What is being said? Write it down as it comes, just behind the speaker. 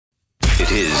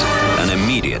It is an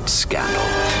immediate scandal.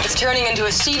 It's turning into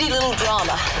a seedy little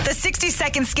drama. The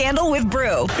 60-second scandal with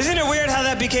Brew. Isn't it weird how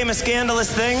that became a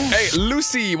scandalous thing? Hey,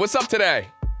 Lucy, what's up today?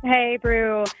 Hey,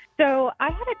 Brew. So I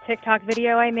had a TikTok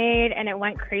video I made, and it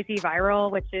went crazy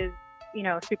viral, which is,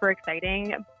 super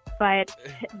exciting. But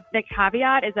the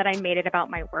caveat is that I made it about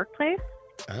my workplace.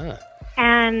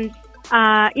 And,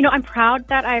 I'm proud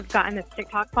that I've gotten this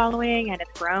TikTok following, and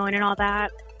it's grown and all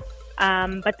that.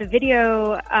 But the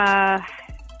video, so I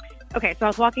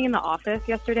was walking in the office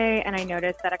yesterday, and I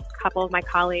noticed that a couple of my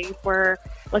colleagues were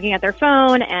looking at their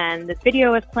phone, and this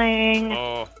video was playing.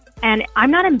 Oh. And I'm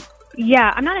not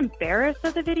embarrassed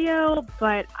of the video,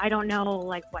 but I don't know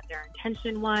what their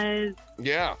intention was.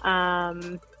 Yeah.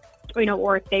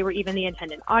 Or if they were even the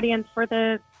intended audience for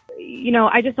this.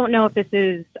 I just don't know if this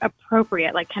is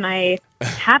appropriate. Can I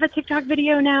have a TikTok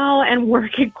video now and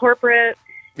work in corporate?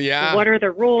 Yeah. What are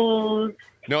the rules?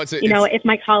 No, it's if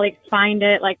my colleagues find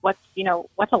it,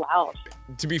 what's allowed?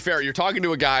 To be fair, you're talking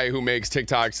to a guy who makes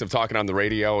TikToks of talking on the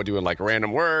radio, doing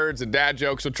random words and dad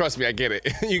jokes. So trust me, I get it.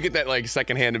 You get that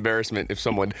secondhand embarrassment if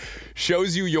someone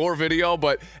shows you your video.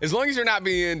 But as long as you're not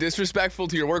being disrespectful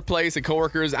to your workplace and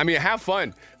coworkers, have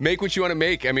fun. Make what you want to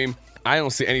make. I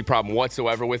don't see any problem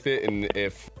whatsoever with it. And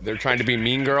if they're trying to be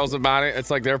mean girls about it, it's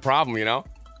their problem,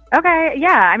 Okay,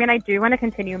 yeah. I do want to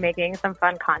continue making some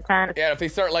fun content. Yeah, if they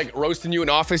start roasting you in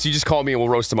office, you just call me and we'll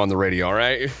roast them on the radio, all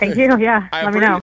right? Thank you, yeah. Let me know.